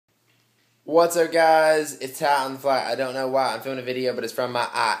What's up, guys? It's Ty on the fly. I don't know why I'm filming a video, but it's from my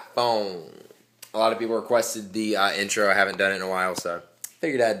iPhone. A lot of people requested the intro. I haven't done it in a while, so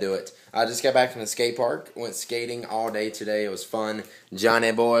figured I'd do it. I just got back from the skate park. Went skating all day today. It was fun.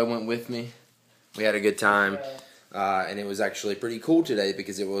 Johnny Boy went with me. We had a good time. And it was actually pretty cool today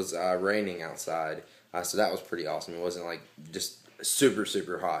because it was raining outside. So that was pretty awesome. It wasn't like just super,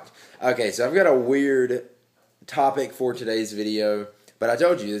 super hot. Okay, so I've got a weird topic for today's video. But I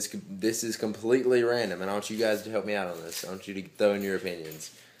told you, this is completely random, and I want you guys to help me out on this. I want you to throw in your opinions.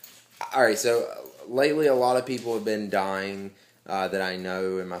 Alright, so lately a lot of people have been dying that I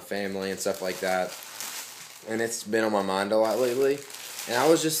know in my family and stuff like that. And it's been on my mind a lot lately. And I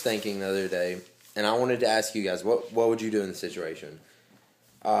was just thinking the other day, and I wanted to ask you guys, what would you do in the situation?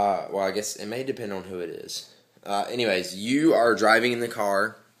 Well, I guess it may depend on who it is. Anyways, you are driving in the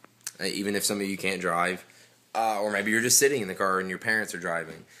car, even if some of you can't drive. Or maybe you're just sitting in the car and your parents are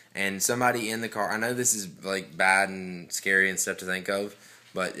driving. And somebody in the car, I know this is like bad and scary and stuff to think of,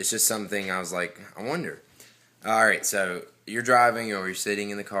 but it's just something I was like, I wonder. Alright, so you're driving or you're sitting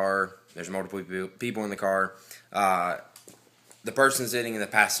in the car. There's multiple people in the car. The person sitting in the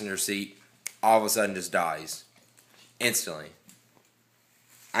passenger seat all of a sudden just dies. Instantly.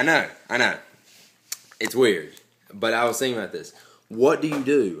 I know. It's weird. But I was thinking about this. What do you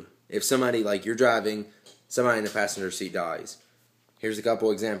do if somebody, like you're driving, somebody in the passenger seat dies? Here's a couple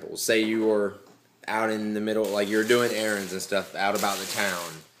examples. Say you were out in the middle, like you're doing errands and stuff out about the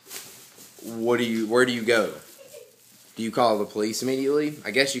town. Where do you go? Do you call the police immediately?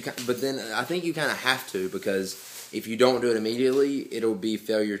 I guess you can, but then I think you kind of have to, because if you don't do it immediately, it'll be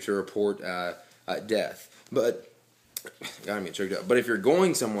failure to report death. But gotta get tricked up. But if you're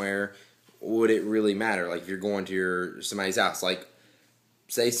going somewhere, would it really matter? Like if you're going to somebody's house, like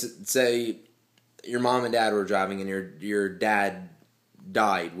say your mom and dad were driving and your dad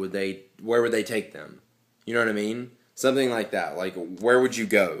died, where would they take them? You know what I mean? Something like that. Like, where would you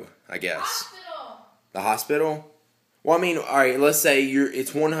go, I guess? Hospital. The hospital? Well, I mean, alright, let's say it's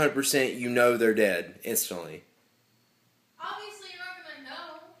 100% you know they're dead instantly. Obviously, you're not going to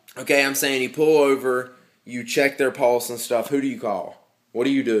know. Okay, I'm saying you pull over, you check their pulse and stuff. Who do you call? What do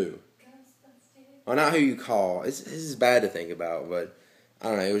you do? Well, not who you call. This is bad to think about, but I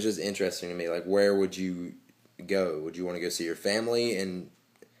don't know, it was just interesting to me. Like, where would you go? Would you want to go see your family? And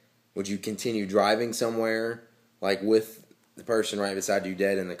would you continue driving somewhere, like, with the person right beside you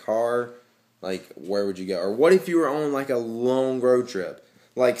dead in the car? Like, where would you go? Or what if you were on, like, a long road trip?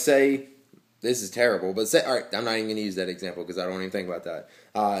 Like, say, this is terrible, but say, alright, I'm not even going to use that example because I don't even think about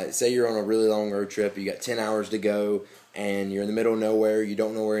that. Say you're on a really long road trip, you got 10 hours to go, and you're in the middle of nowhere, you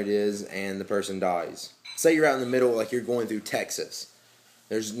don't know where it is, and the person dies. Say you're out in the middle, like you're going through Texas.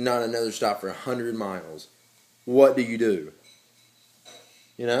 There's not another stop for 100 miles. What do you do?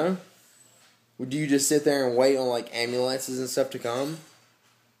 You know? Do you just sit there and wait on like ambulances and stuff to come?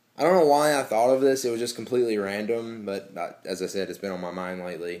 I don't know why I thought of this. It was just completely random. But as I said, it's been on my mind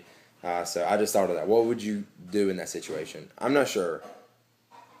lately. So I just thought of that. What would you do in that situation? I'm not sure.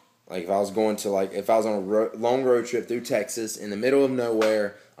 Like if I was on a long road trip through Texas in the middle of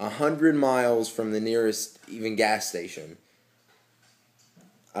nowhere, 100 miles from the nearest even gas station.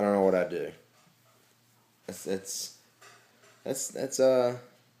 I don't know what I'd do. That's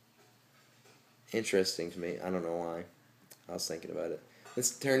interesting to me. I don't know why. I was thinking about it.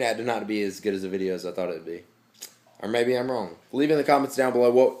 This turned out to not be as good as a video as I thought it would be. Or maybe I'm wrong. Leave in the comments down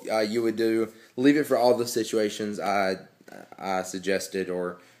below what you would do. Leave it for all the situations I suggested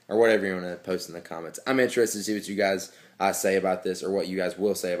or whatever you want to post in the comments. I'm interested to see what you guys say about this or what you guys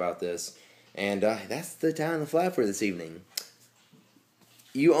will say about this. And that's the Ty on the Fly for this evening.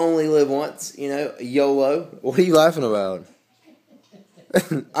 You only live once, you know, YOLO. What are you laughing about?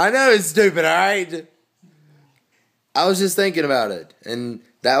 I know it's stupid, alright? I was just thinking about it. And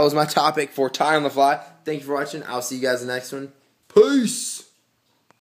that was my topic for Ty on the Fly. Thank you for watching. I'll see you guys in the next one. Peace!